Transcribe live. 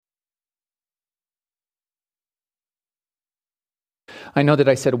I know that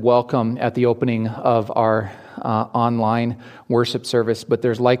I said welcome at the opening of our online worship service, but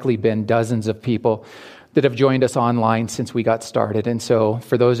there's likely been dozens of people that have joined us online since we got started. And so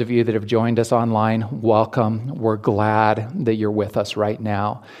for those of you that have joined us online, welcome. We're glad that you're with us right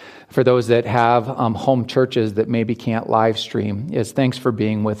now. For those that have home churches that maybe can't live stream, thanks for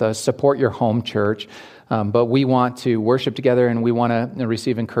being with us. Support your home church. But we want to worship together and we want to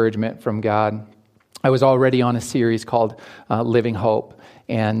receive encouragement from God. I was already on a series called Living Hope.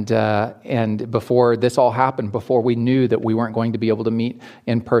 And before this all happened, before we knew that we weren't going to be able to meet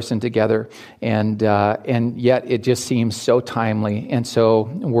in person together, and yet it just seems so timely. And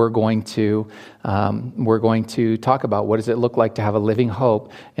so we're going to talk about what does it look like to have a living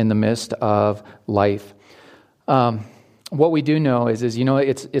hope in the midst of life. What we do know is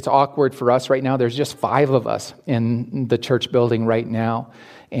it's awkward for us right now. There's just 5 of us in the church building right now.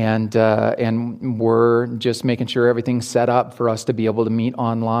 And we're just making sure everything's set up for us to be able to meet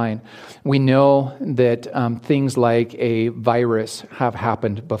online. We know that things like a virus have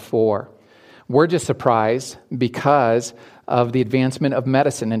happened before. We're just surprised because of the advancement of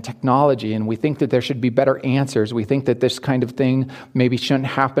medicine and technology, and we think that there should be better answers. We think that this kind of thing maybe shouldn't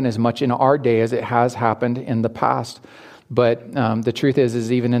happen as much in our day as it has happened in the past. But the truth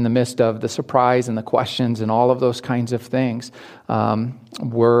is even in the midst of the surprise and the questions and all of those kinds of things,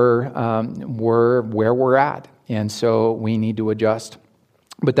 we're where we're at. And so we need to adjust.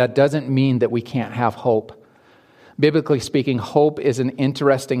 But that doesn't mean that we can't have hope. Biblically speaking, hope is an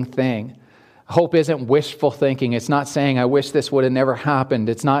interesting thing. Hope isn't wishful thinking. It's not saying, I wish this would have never happened.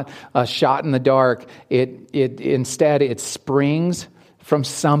 It's not a shot in the dark. Instead, it springs from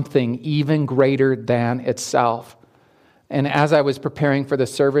something even greater than itself. And as I was preparing for the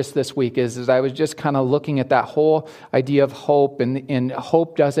service this week, as I was just kind of looking at that whole idea of hope, and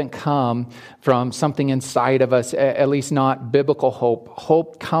hope doesn't come from something inside of us, at least not biblical hope.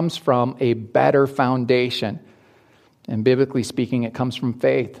 Hope comes from a better foundation. And biblically speaking, it comes from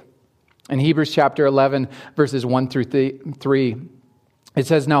faith. In Hebrews chapter 11, verses 1 through 3, it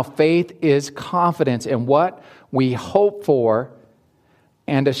says, "Now faith is confidence in what we hope for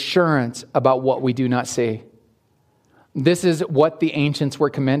and assurance about what we do not see." This is what the ancients were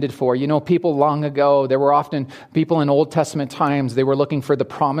commended for. People long ago, there were often people in Old Testament times, they were looking for the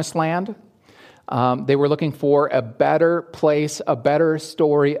promised land. They were looking for a better place, a better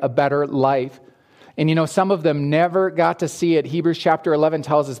story, a better life. And some of them never got to see it. Hebrews chapter 11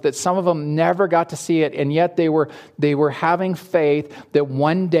 tells us that some of them never got to see it, and yet they were having faith that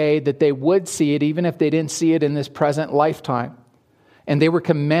one day that they would see it, even if they didn't see it in this present lifetime. And they were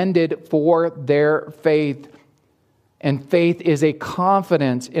commended for their faith. And faith is a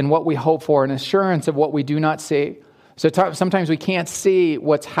confidence in what we hope for, an assurance of what we do not see. So sometimes we can't see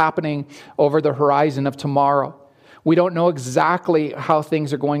what's happening over the horizon of tomorrow. We don't know exactly how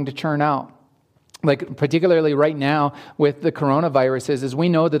things are going to turn out. Like particularly right now with the coronavirus is we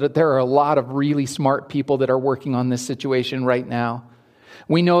know that there are a lot of really smart people that are working on this situation right now.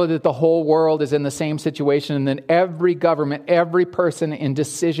 We know that the whole world is in the same situation, and that every government, every person in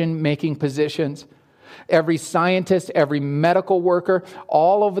decision-making positions, every scientist, every medical worker,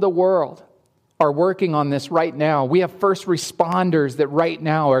 all over the world are working on this right now. We have first responders that right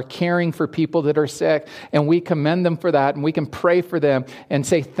now are caring for people that are sick, and we commend them for that, and we can pray for them and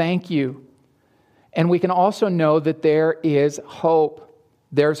say thank you. And we can also know that there is hope.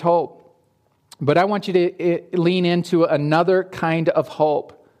 There's hope. But I want you to lean into another kind of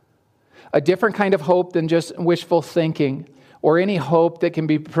hope, a different kind of hope than just wishful thinking, or any hope that can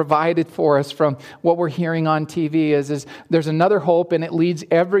be provided for us from what we're hearing on TV is there's another hope, and it leads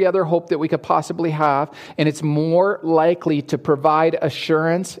every other hope that we could possibly have, and it's more likely to provide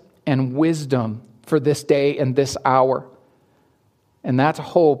assurance and wisdom for this day and this hour. And that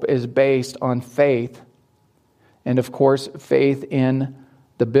hope is based on faith, and of course, faith in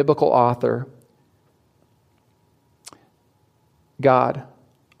the biblical author, God,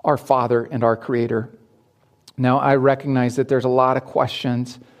 our Father and our Creator. Now, I recognize that there's a lot of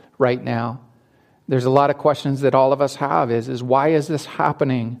questions right now. There's a lot of questions that all of us have is why is this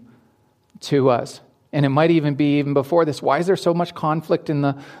happening to us? And it might even be even before this. Why is there so much conflict in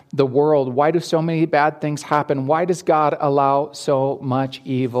the world? Why do so many bad things happen? Why does God allow so much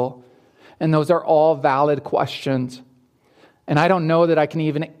evil? And those are all valid questions. And I don't know that I can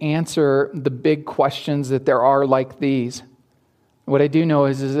even answer the big questions that there are like these. What I do know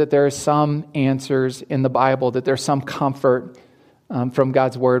is that there are some answers in the Bible, that there's some comfort from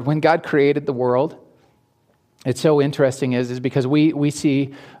God's Word. When God created the world, it's so interesting is because we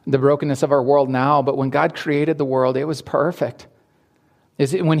see the brokenness of our world now, but when God created the world, it was perfect.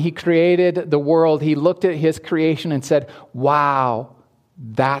 When He created the world, He looked at His creation and said, wow,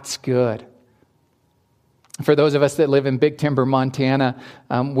 that's good. For those of us that live in Big Timber, Montana,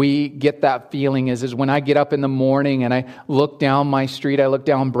 we get that feeling is when I get up in the morning and I look down my street, I look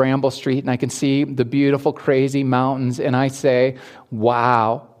down Bramble Street and I can see the beautiful, crazy mountains and I say,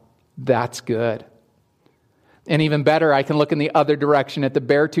 wow, that's good. And even better, I can look in the other direction at the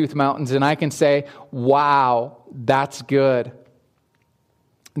Beartooth Mountains and I can say, wow, that's good.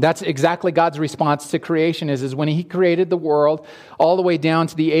 That's exactly God's response to creation is when He created the world all the way down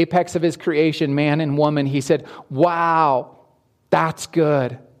to the apex of His creation, man and woman, He said, wow, that's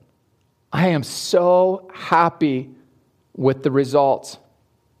good. I am so happy with the results.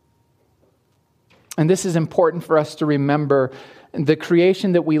 And this is important for us to remember. The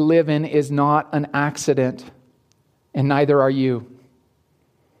creation that we live in is not an accident, and neither are you.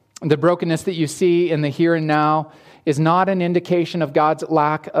 The brokenness that you see in the here and now is not an indication of God's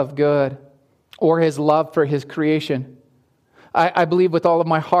lack of good or His love for His creation. I believe with all of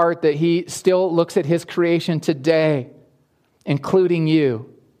my heart that He still looks at His creation today, including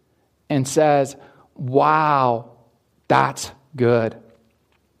you, and says, wow, that's good.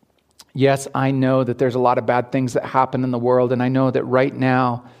 Yes, I know that there's a lot of bad things that happen in the world, and I know that right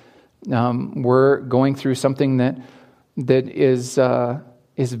now we're going through something that is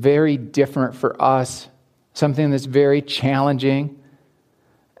very different for us. Something that's very challenging.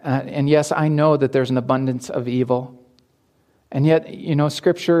 And yes, I know that there's an abundance of evil. And yet,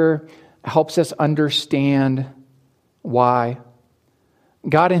 Scripture helps us understand why.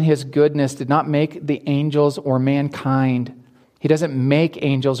 God in His goodness did not make the angels or mankind. He doesn't make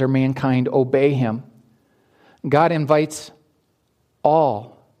angels or mankind obey Him. God invites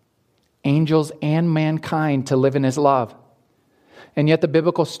all, angels and mankind, to live in His love. And yet the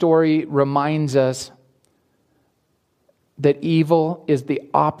biblical story reminds us that evil is the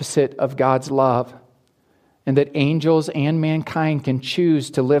opposite of God's love, and that angels and mankind can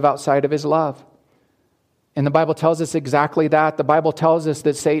choose to live outside of His love. And the Bible tells us exactly that. The Bible tells us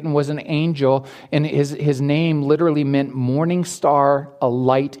that Satan was an angel, and his name literally meant morning star, a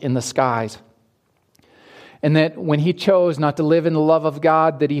light in the skies. And that when he chose not to live in the love of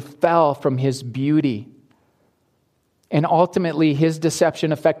God, that he fell from His beauty. And ultimately, his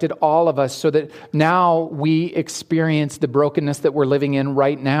deception affected all of us so that now we experience the brokenness that we're living in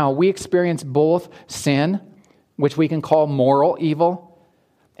right now. We experience both sin, which we can call moral evil,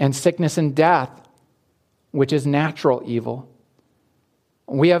 and sickness and death, which is natural evil.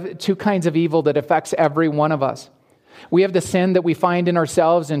 We have two kinds of evil that affects every one of us. We have the sin that we find in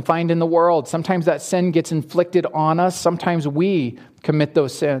ourselves and find in the world. Sometimes that sin gets inflicted on us. Sometimes we commit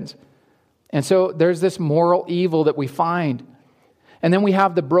those sins. And so there's this moral evil that we find. And then we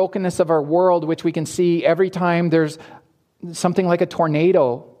have the brokenness of our world, which we can see every time there's something like a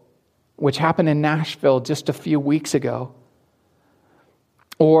tornado, which happened in Nashville just a few weeks ago.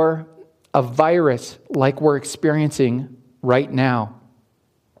 Or a virus like we're experiencing right now.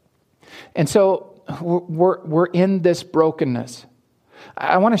 And so we're in this brokenness.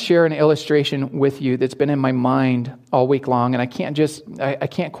 I want to share an illustration with you that's been in my mind all week long, and I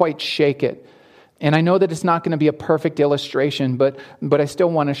can't quite shake it. And I know that it's not going to be a perfect illustration, but I still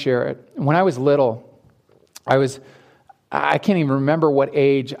want to share it. When I was little, I can't even remember what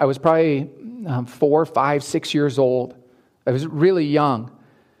age. I was probably 4, 5, 6 years old. I was really young.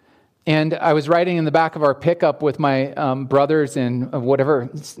 And I was riding in the back of our pickup with my brothers and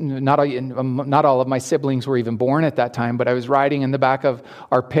whatever. Not all of my siblings were even born at that time, but I was riding in the back of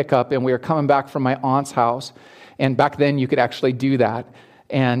our pickup, and we were coming back from my aunt's house. And back then, you could actually do that.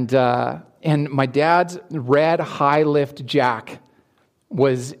 And my dad's red high-lift jack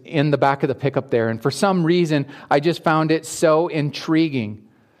was in the back of the pickup there. And for some reason, I just found it so intriguing.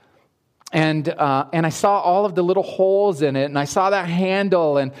 And I saw all of the little holes in it, and I saw that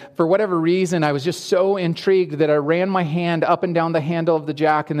handle, and for whatever reason, I was just so intrigued that I ran my hand up and down the handle of the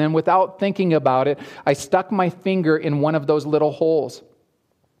jack, and then without thinking about it, I stuck my finger in one of those little holes.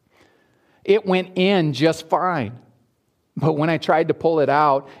 It went in just fine, but when I tried to pull it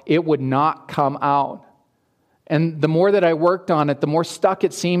out, it would not come out. And the more that I worked on it, the more stuck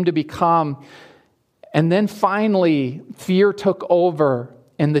it seemed to become. And then finally, fear took over.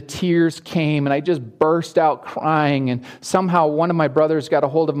 And the tears came, and I just burst out crying. And somehow one of my brothers got a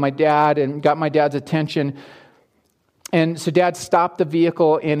hold of my dad and got my dad's attention. And so Dad stopped the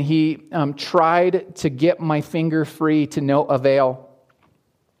vehicle, and he tried to get my finger free to no avail.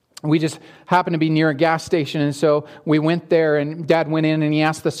 We just happened to be near a gas station, and so we went there, and Dad went in, and he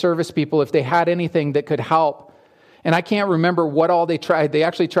asked the service people if they had anything that could help. And I can't remember what all they tried. They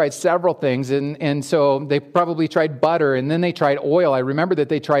actually tried several things. And so they probably tried butter, and then they tried oil. I remember that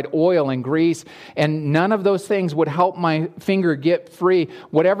they tried oil and grease, and none of those things would help my finger get free.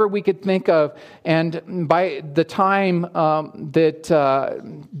 Whatever we could think of. And by the time that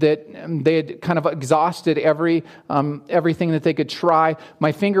they had kind of exhausted everything that they could try,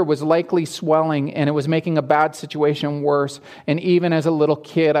 my finger was likely swelling, and it was making a bad situation worse. And even as a little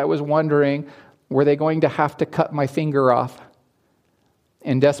kid, I was wondering, were they going to have to cut my finger off?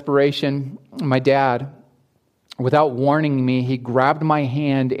 In desperation, my dad, without warning me, he grabbed my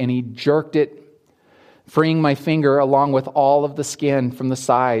hand and he jerked it, freeing my finger along with all of the skin from the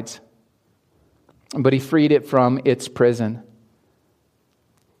sides. But he freed it from its prison.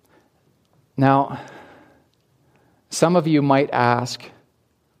 Now, some of you might ask,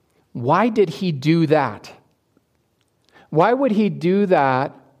 why did he do that? Why would he do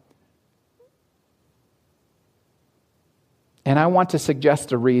that? And I want to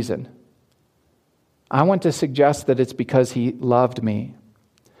suggest a reason. I want to suggest that it's because he loved me.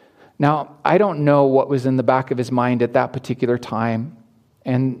 Now, I don't know what was in the back of his mind at that particular time,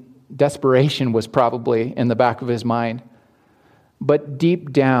 and desperation was probably in the back of his mind. But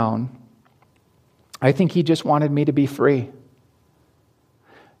deep down, I think he just wanted me to be free.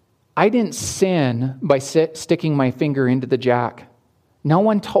 I didn't sin by sticking my finger into the jack. No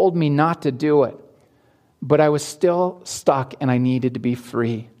one told me not to do it. But I was still stuck and I needed to be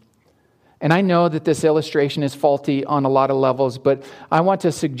free. And I know that this illustration is faulty on a lot of levels, but I want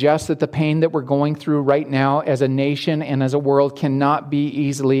to suggest that the pain that we're going through right now as a nation and as a world cannot be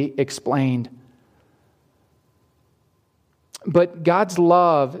easily explained. But God's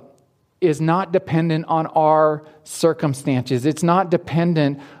love is not dependent on our circumstances. It's not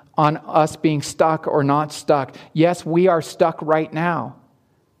dependent on us being stuck or not stuck. Yes, we are stuck right now.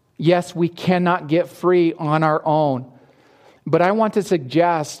 Yes, we cannot get free on our own. But I want to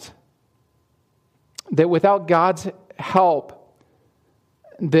suggest that without God's help,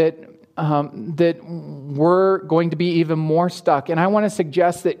 that we're going to be even more stuck. And I want to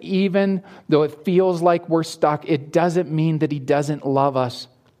suggest that even though it feels like we're stuck, it doesn't mean that he doesn't love us.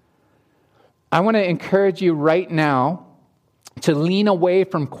 I want to encourage you right now to lean away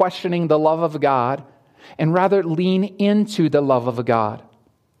from questioning the love of God and rather lean into the love of God.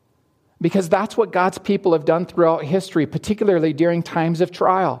 Because that's what God's people have done throughout history, particularly during times of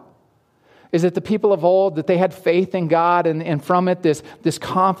trial. Is that the people of old, that they had faith in God, and from it this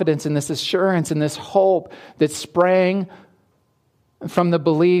confidence and this assurance and this hope that sprang from the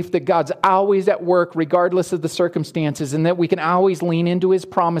belief that God's always at work regardless of the circumstances, and that we can always lean into his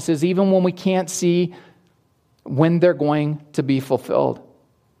promises even when we can't see when they're going to be fulfilled.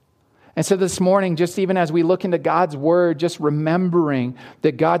 And so this morning, just even as we look into God's word, just remembering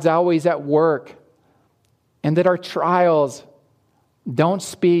that God's always at work and that our trials don't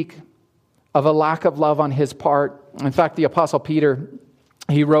speak of a lack of love on his part. In fact, the Apostle Peter,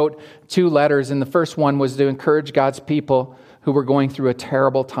 he wrote 2 letters, and the first one was to encourage God's people who were going through a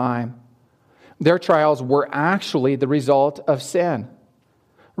terrible time. Their trials were actually the result of sin.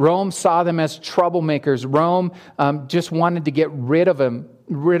 Rome saw them as troublemakers. Rome just wanted to get rid of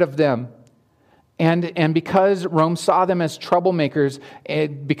them. And because Rome saw them as troublemakers,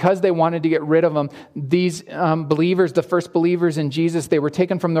 because they wanted to get rid of them, these believers, the first believers in Jesus, they were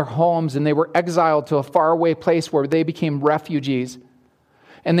taken from their homes and they were exiled to a faraway place where they became refugees.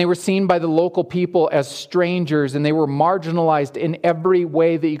 And they were seen by the local people as strangers, and they were marginalized in every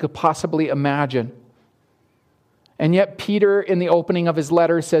way that you could possibly imagine. And yet Peter, in the opening of his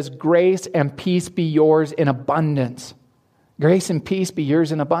letter, says, "Grace and peace be yours in abundance." Grace and peace be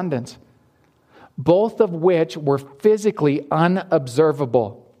yours in abundance. Both of which were physically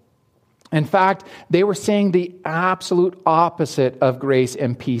unobservable. In fact, they were seeing the absolute opposite of grace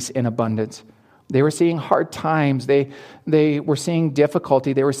and peace in abundance. They were seeing hard times. They were seeing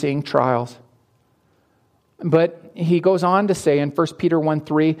difficulty. They were seeing trials. But he goes on to say in 1 Peter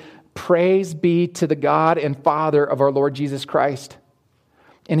 1:3, "Praise be to the God and Father of our Lord Jesus Christ.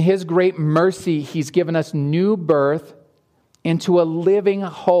 In his great mercy, he's given us new birth into a living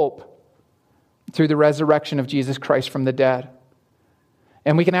hope through the resurrection of Jesus Christ from the dead."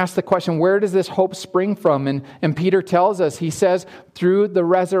 And we can ask the question, where does this hope spring from? And Peter tells us, he says, through the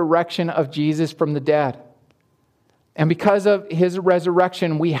resurrection of Jesus from the dead. And because of his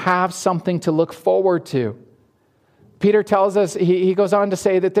resurrection, we have something to look forward to. Peter tells us, he goes on to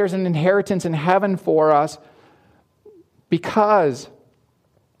say that there's an inheritance in heaven for us because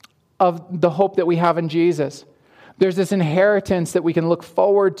of the hope that we have in Jesus. There's this inheritance that we can look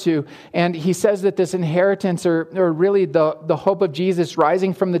forward to. And he says that this inheritance, or really the hope of Jesus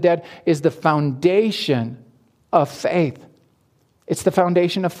rising from the dead, is the foundation of faith. It's the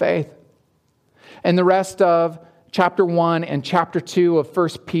foundation of faith. And the rest of chapter 1 and chapter 2 of 1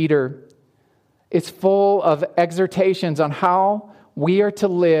 Peter, it's full of exhortations on how we are to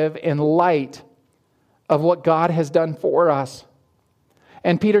live in light of what God has done for us.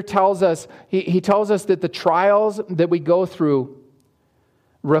 And Peter tells us, he tells us that the trials that we go through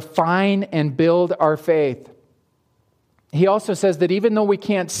refine and build our faith. He also says that even though we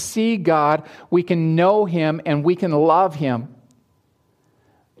can't see God, we can know Him and we can love Him.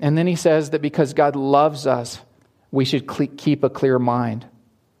 And then he says that because God loves us, we should keep a clear mind.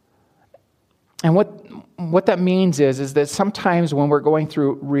 And what that means is that sometimes when we're going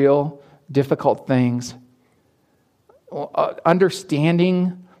through real difficult things,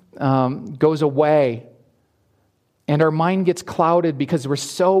 understanding goes away. And our mind gets clouded because we're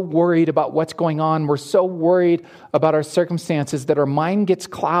so worried about what's going on. We're so worried about our circumstances that our mind gets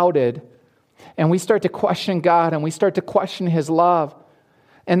clouded. And we start to question God and we start to question His love.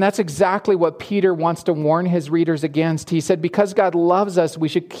 And that's exactly what Peter wants to warn his readers against. He said, because God loves us, we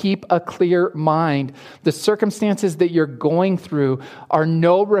should keep a clear mind. The circumstances that you're going through are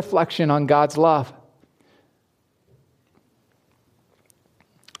no reflection on God's love.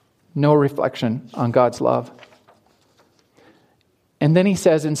 No reflection on God's love. And then he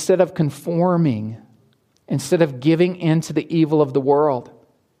says, instead of conforming, instead of giving in to the evil of the world,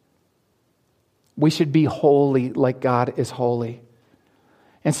 we should be holy like God is holy.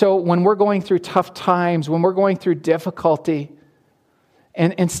 And so when we're going through tough times, when we're going through difficulty,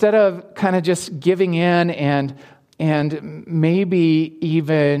 and instead of kind of just giving in and maybe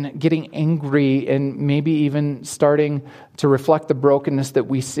even getting angry and maybe even starting to reflect the brokenness that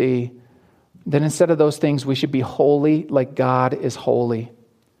we see, then instead of those things, we should be holy like God is holy.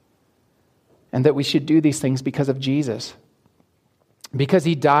 And that we should do these things because of Jesus. Because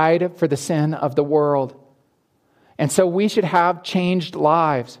He died for the sin of the world. And so we should have changed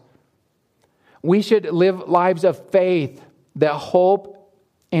lives. We should live lives of faith that hope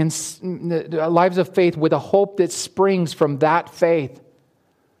and lives of faith with a hope that springs from that faith,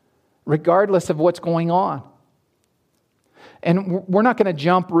 regardless of what's going on. And we're not going to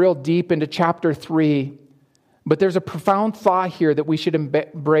jump real deep into chapter 3, but there's a profound thought here that we should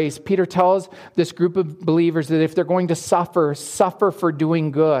embrace. Peter tells this group of believers that if they're going to suffer for doing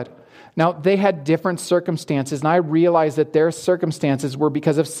good. Now, they had different circumstances, and I realize that their circumstances were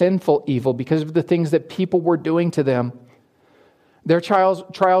because of sinful evil, because of the things that people were doing to them. Their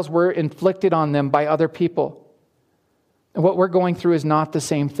trials were inflicted on them by other people. And what we're going through is not the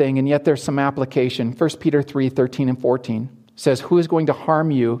same thing, and yet there's some application. 1 Peter 3:13 and 14 says, who is going to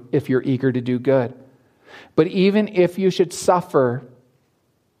harm you if you're eager to do good? But even if you should suffer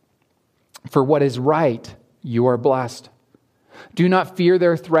for what is right, you are blessed. Do not fear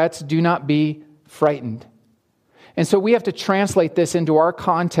their threats. Do not be frightened. And so we have to translate this into our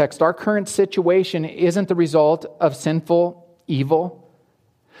context. Our current situation isn't the result of sinful evil.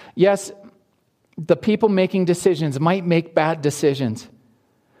 Yes, the people making decisions might make bad decisions.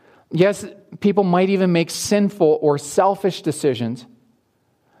 Yes, people might even make sinful or selfish decisions.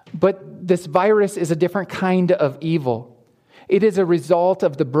 But this virus is a different kind of evil. It is a result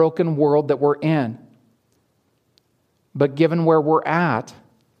of the broken world that we're in. But given where we're at,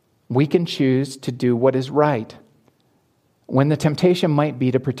 we can choose to do what is right, when the temptation might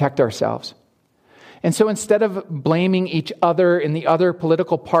be to protect ourselves. And so instead of blaming each other in the other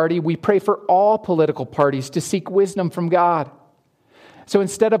political party, we pray for all political parties to seek wisdom from God. So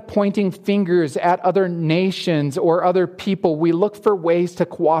instead of pointing fingers at other nations or other people, we look for ways to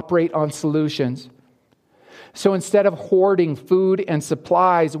cooperate on solutions. So instead of hoarding food and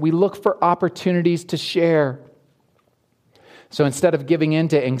supplies, we look for opportunities to share. So instead of giving in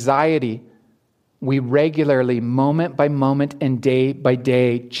to anxiety, we regularly, moment by moment and day by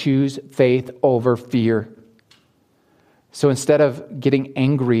day, choose faith over fear. So instead of getting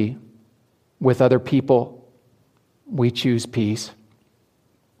angry with other people, we choose peace.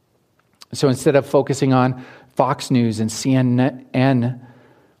 So instead of focusing on Fox News and CNN and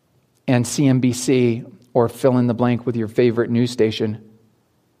CNBC, or fill in the blank with your favorite news station,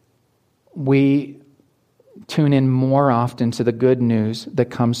 we tune in more often to the good news that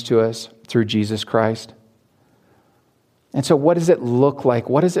comes to us through Jesus Christ. And so what does it look like?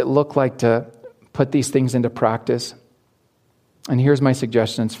 What does it look like to put these things into practice? And here's my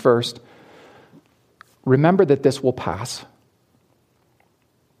suggestions. First, remember that this will pass.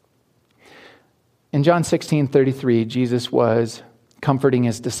 In John 16:33, Jesus was comforting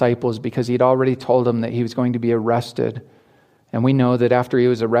his disciples because he'd already told them that he was going to be arrested. And we know that after he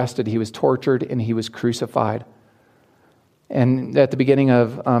was arrested, he was tortured and he was crucified. And at the beginning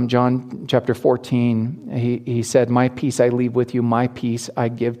of John chapter 14, he said, "My peace I leave with you, my peace I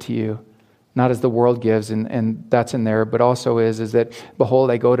give to you. Not as the world gives," and that's in there, but also is that,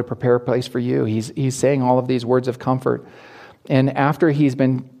 "Behold, I go to prepare a place for you." He's saying all of these words of comfort. And after he's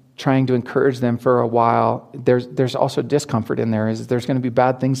been trying to encourage them for a while, there's also discomfort in there. Is there's going to be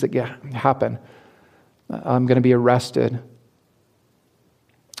bad things that happen. I'm going to be arrested,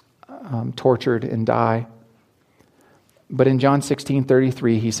 tortured, and die. But in John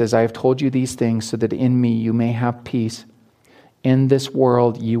 16:33, he says, "I have told you these things so that in me you may have peace. In this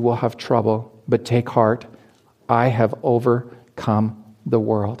world you will have trouble, but take heart. I have overcome the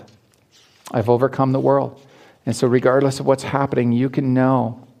world." I've overcome the world. And so regardless of what's happening, you can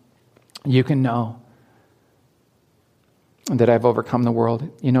know that I've overcome the world.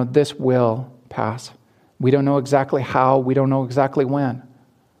 You know, this will pass. We don't know exactly how, we don't know exactly when,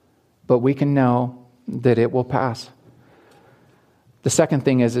 but we can know that it will pass. The second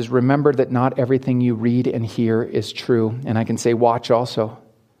thing is remember that not everything you read and hear is true. And I can say watch also.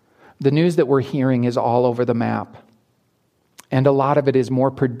 The news that we're hearing is all over the map. And a lot of it is more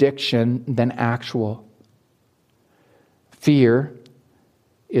prediction than actual. Fear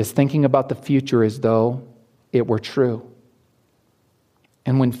is thinking about the future as though it were true.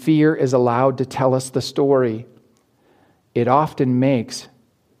 And when fear is allowed to tell us the story, it often makes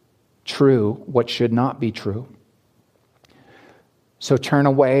true what should not be true. So turn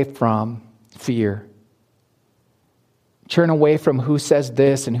away from fear. Turn away from who says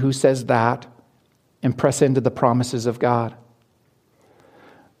this and who says that, and press into the promises of God.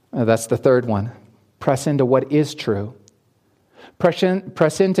 That's the third one. Press into what is true.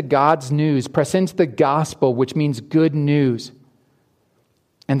 Press into God's news. Press into the gospel, which means good news.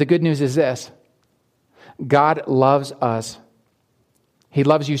 And the good news is this: God loves us. He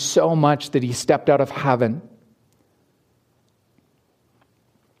loves you so much that he stepped out of heaven.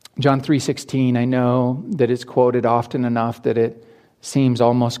 John 3:16, I know that it's quoted often enough that it seems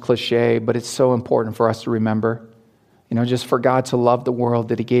almost cliche, but it's so important for us to remember. You know, just for God to love the world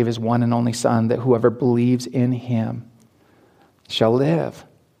that he gave his one and only Son, that whoever believes in him shall live,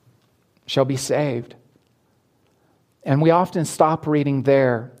 shall be saved. And we often stop reading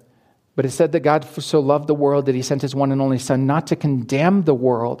there, but it said that God so loved the world that he sent his one and only Son, not to condemn the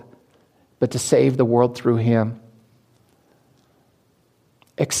world, but to save the world through him.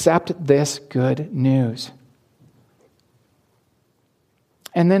 Accept this good news.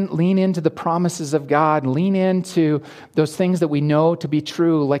 And then lean into the promises of God. Lean into those things that we know to be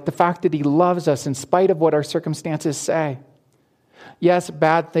true, like the fact that he loves us in spite of what our circumstances say. Yes,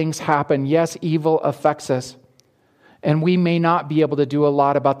 bad things happen. Yes, evil affects us. And we may not be able to do a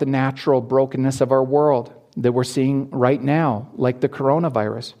lot about the natural brokenness of our world that we're seeing right now, like the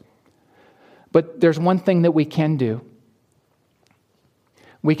coronavirus. But there's one thing that we can do.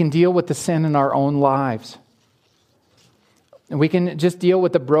 We can deal with the sin in our own lives. And we can just deal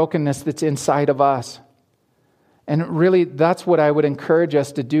with the brokenness that's inside of us. And really, that's what I would encourage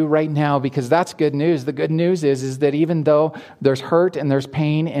us to do right now, because that's good news. The good news is that even though there's hurt and there's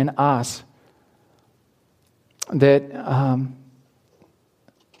pain in us, that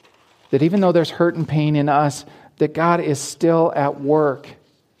even though there's hurt and pain in us, that God is still at work,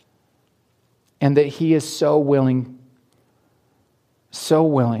 and that he is so willing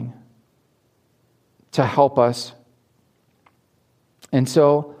to help us. And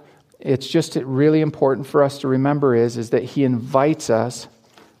so it's just really important for us to remember is that he invites us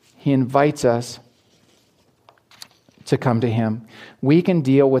to come to him. We can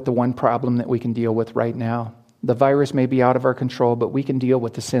deal with the one problem that we can deal with right now. The virus may be out of our control, but we can deal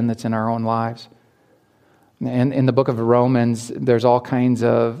with the sin that's in our own lives. And in the book of Romans, there's all kinds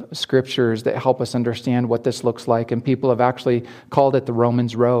of scriptures that help us understand what this looks like. And people have actually called it the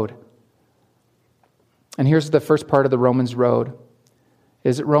Romans Road. And here's the first part of the Romans Road.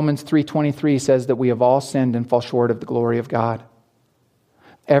 Is that Romans 3:23 says that we have all sinned and fall short of the glory of God.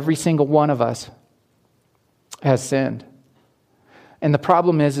 Every single one of us has sinned. And the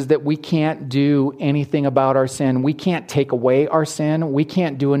problem is that we can't do anything about our sin. We can't take away our sin. We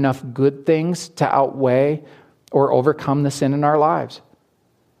can't do enough good things to outweigh or overcome the sin in our lives.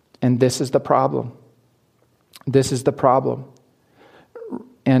 And this is the problem. This is the problem.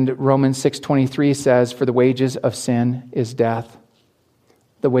 And Romans 6:23 says, "For the wages of sin is death."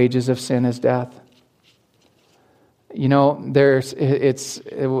 The wages of sin is death. You know,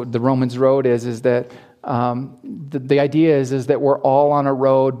 the Romans Road is that the idea is that we're all on a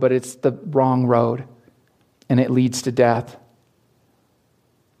road, but it's the wrong road, and it leads to death.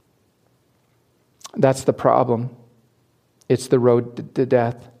 That's the problem. It's the road to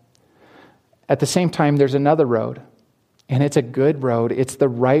death. At the same time, there's another road, And it's a good road. It's the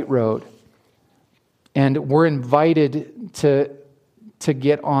right road. And we're invited to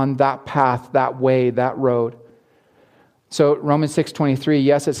get on that path, that way, that road. So Romans 6:23,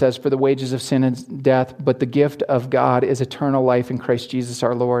 yes, it says, for the wages of sin is death, but the gift of God is eternal life in Christ Jesus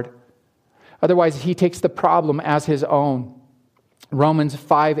our Lord. Otherwise, he takes the problem as his own. Romans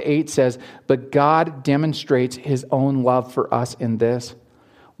 5:8 says, but God demonstrates his own love for us in this.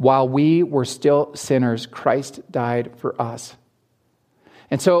 While we were still sinners, Christ died for us.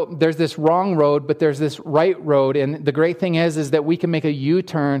 And so there's this wrong road, but there's this right road. And the great thing is that we can make a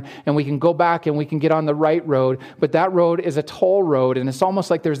U-turn and we can go back and we can get on the right road. But that road is a toll road, and it's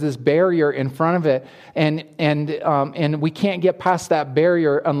almost like there's this barrier in front of it. And we can't get past that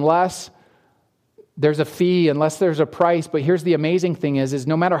barrier unless there's a fee, unless there's a price. But here's the amazing thing is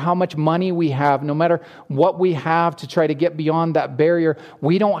no matter how much money we have, no matter what we have to try to get beyond that barrier,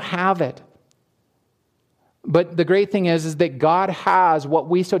 we don't have it. But the great thing is that God has what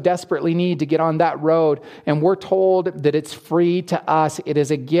we so desperately need to get on that road. And we're told that it's free to us. It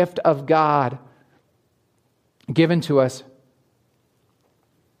is a gift of God given to us.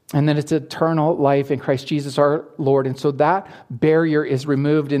 And then it's eternal life in Christ Jesus our Lord. And so that barrier is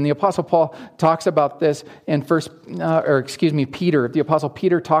removed. And the Apostle Paul talks about this in Peter. The Apostle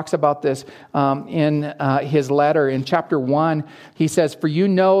Peter talks about this in his letter. In chapter 1, he says, for you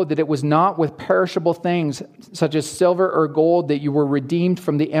know that it was not with perishable things, such as silver or gold, that you were redeemed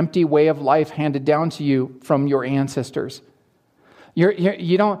from the empty way of life handed down to you from your ancestors. You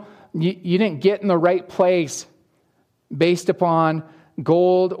didn't get in the right place based upon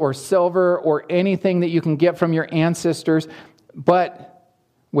gold or silver or anything that you can get from your ancestors, but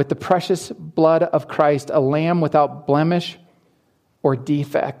with the precious blood of Christ, a lamb without blemish or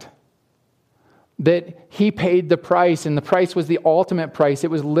defect. That he paid the price, and the price was the ultimate price. It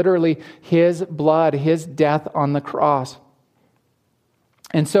was literally his blood, his death on the cross.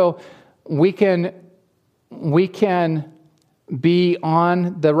 And so we can be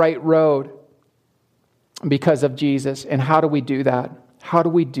on the right road because of Jesus. And how do we do that? How do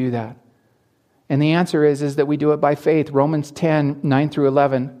we do that? And the answer is that we do it by faith. Romans 10, 9 through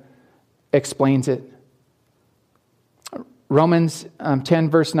 11 explains it. Romans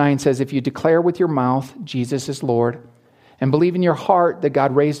 10 verse 9 says, if you declare with your mouth Jesus is Lord and believe in your heart that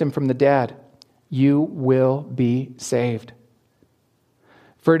God raised him from the dead, you will be saved.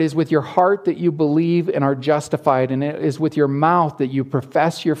 For it is with your heart that you believe and are justified, and it is with your mouth that you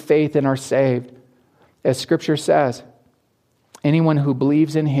profess your faith and are saved. As Scripture says, anyone who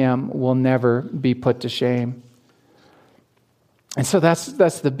believes in him will never be put to shame. And so that's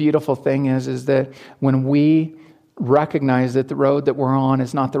the beautiful thing is that when we recognize that the road that we're on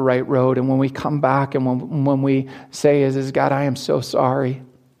is not the right road, and when we come back and when we say is God, I am so sorry.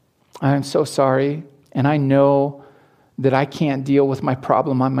 I am so sorry. And I know that I can't deal with my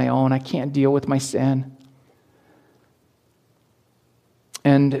problem on my own. I can't deal with my sin.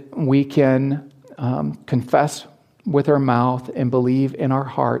 And we can confess with our mouth and believe in our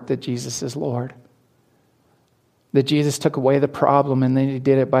heart that Jesus is Lord. That Jesus took away the problem, and then he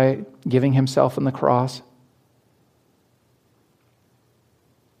did it by giving himself on the cross.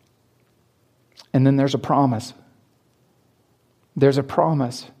 And then there's a promise. There's a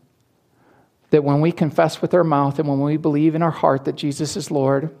promise that when we confess with our mouth and when we believe in our heart that Jesus is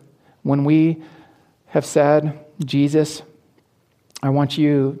Lord, when we have said, Jesus, I want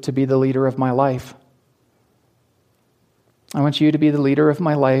you to be the leader of my life. I want you to be the leader of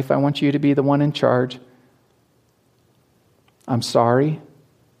my life. I want you to be the one in charge. I'm sorry.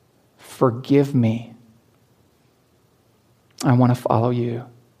 Forgive me. I want to follow you.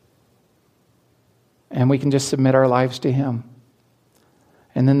 And we can just submit our lives to him.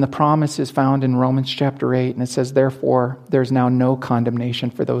 And then the promise is found in Romans chapter 8, and it says, therefore, there's now no condemnation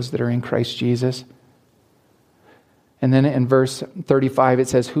for those that are in Christ Jesus. And then in verse 35, it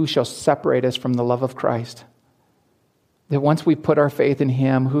says, who shall separate us from the love of Christ? That once we put our faith in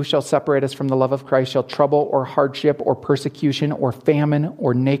him, who shall separate us from the love of Christ? Shall trouble or hardship or persecution or famine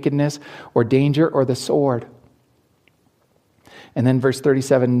or nakedness or danger or the sword? And then verse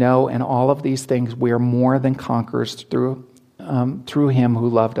 37, no, in all of these things we are more than conquerors through him who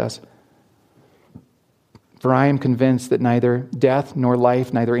loved us. For I am convinced that neither death nor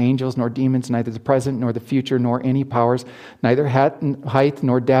life, neither angels nor demons, neither the present nor the future, nor any powers, neither height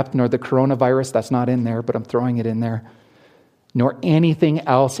nor depth, nor the coronavirus, that's not in there, but I'm throwing it in there, nor anything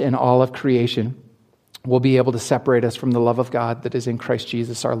else in all of creation will be able to separate us from the love of God that is in Christ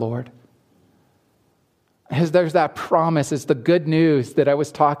Jesus our Lord. As there's that promise, it's the good news that I was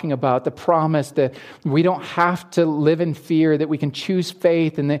talking about, the promise that we don't have to live in fear, that we can choose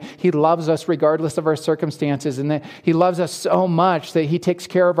faith, and that He loves us regardless of our circumstances, and that He loves us so much that He takes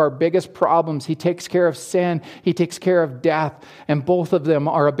care of our biggest problems. He takes care of sin. He takes care of death, and both of them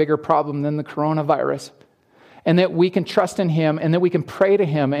are a bigger problem than the coronavirus. And that we can trust in Him, and that we can pray to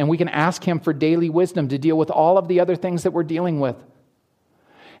Him, and we can ask Him for daily wisdom to deal with all of the other things that we're dealing with.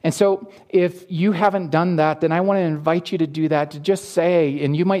 And so if you haven't done that, then I want to invite you to do that, to just say,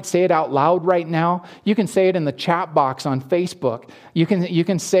 and you might say it out loud right now. You can say it in the chat box on Facebook. You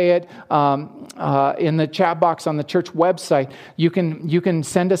can say it in the chat box on the church website. You can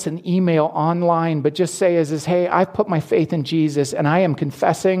send us an email online, but just say hey, I've put my faith in Jesus, and I am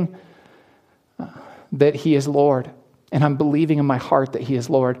confessing that He is Lord, and I'm believing in my heart that He is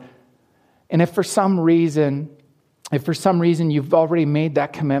Lord. And if for some reason you've already made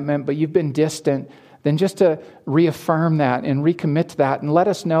that commitment, but you've been distant, then just to reaffirm that and recommit to that and let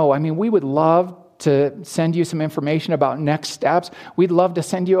us know. I mean, we would love to send you some information about next steps. We'd love to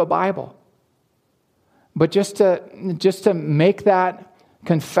send you a Bible. But just to make that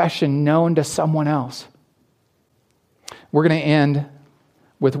confession known to someone else. We're going to end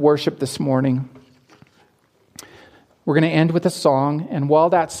with worship this morning. We're going to end with a song, and while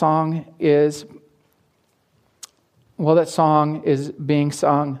that song is being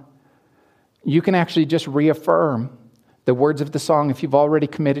sung, you can actually just reaffirm the words of the song. If you've already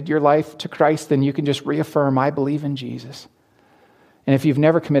committed your life to Christ, then you can just reaffirm, I believe in Jesus. And if you've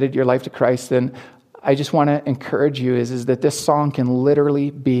never committed your life to Christ, then I just want to encourage you is that this song can literally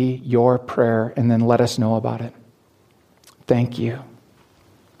be your prayer, and then let us know about it. Thank you.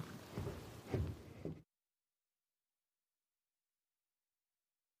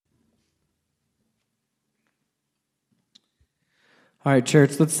 All right,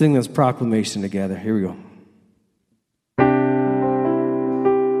 church, let's sing this proclamation together. Here we go.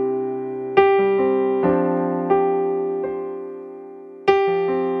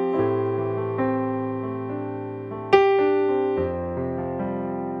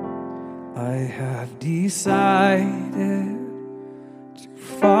 I have decided to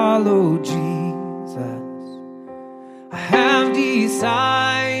follow Jesus. I have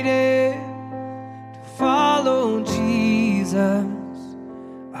decided to follow Jesus.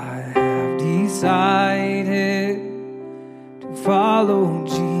 Decided to follow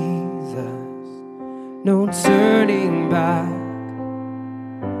Jesus. No turning back.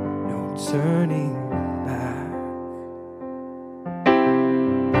 No turning back.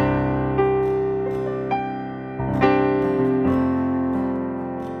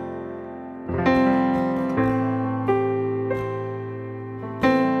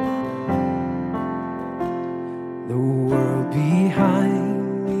 The world behind,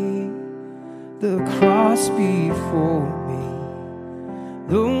 the cross before me,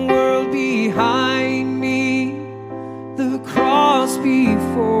 the world behind me, the cross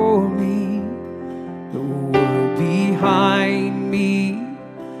before me, the world behind me,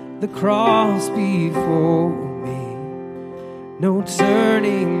 the cross before me. No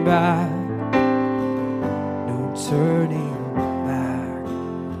turning back, no turning back.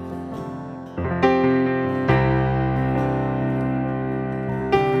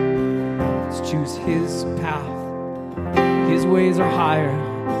 Choose His path. His ways are higher,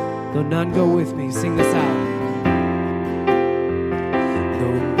 though none go with me. Sing this out.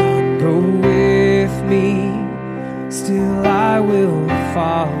 Though none go with me, still I will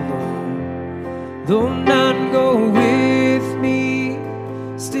follow. Though none go with me,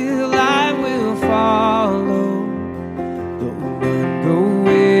 still I will follow. Though none go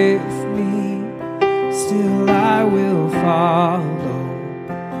with me, still I will follow.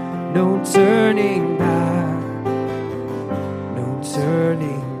 No turning back, no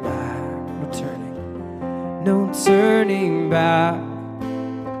turning back, no turning back,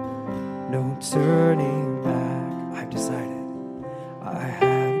 no turning back. I've decided, I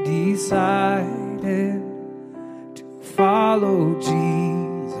have decided to follow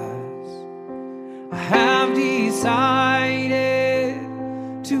Jesus. I have decided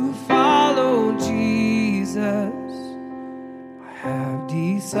to follow Jesus. Have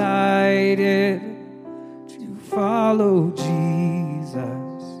decided to follow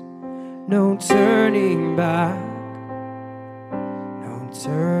Jesus. No turning back, no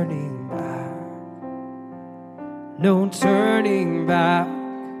turning back, no turning back,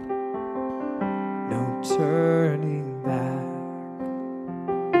 no turning back.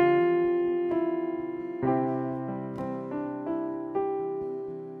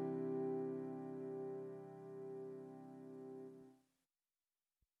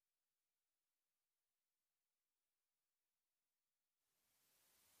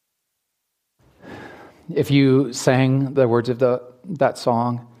 if you sang the words of that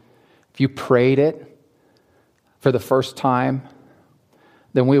song, if you prayed it for the first time,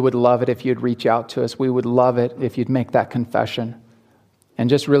 then we would love it if you'd reach out to us. We would love it if you'd make that confession. And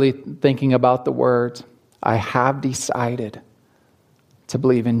just really thinking about the words, I have decided to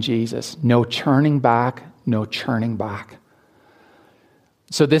believe in Jesus. No churning back, no churning back.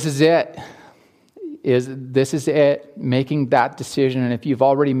 So this is it. This is it, making that decision. And if you've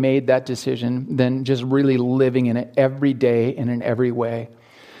already made that decision, then just really living in it every day and in every way.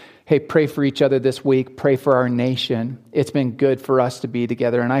 Hey, pray for each other this week. Pray for our nation. It's been good for us to be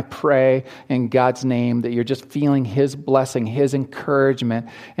together. And I pray in God's name that you're just feeling His blessing, His encouragement,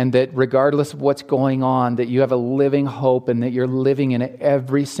 and that regardless of what's going on, that you have a living hope and that you're living in it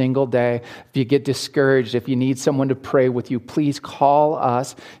every single day. If you get discouraged, if you need someone to pray with you, please call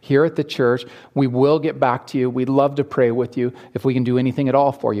us here at the church. We will get back to you. We'd love to pray with you. If we can do anything at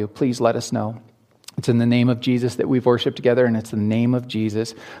all for you, please let us know. It's in the name of Jesus that we've worshiped together, and it's in the name of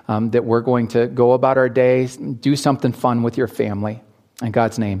Jesus that we're going to go about our days, do something fun with your family. In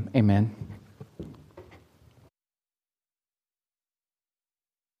God's name, amen.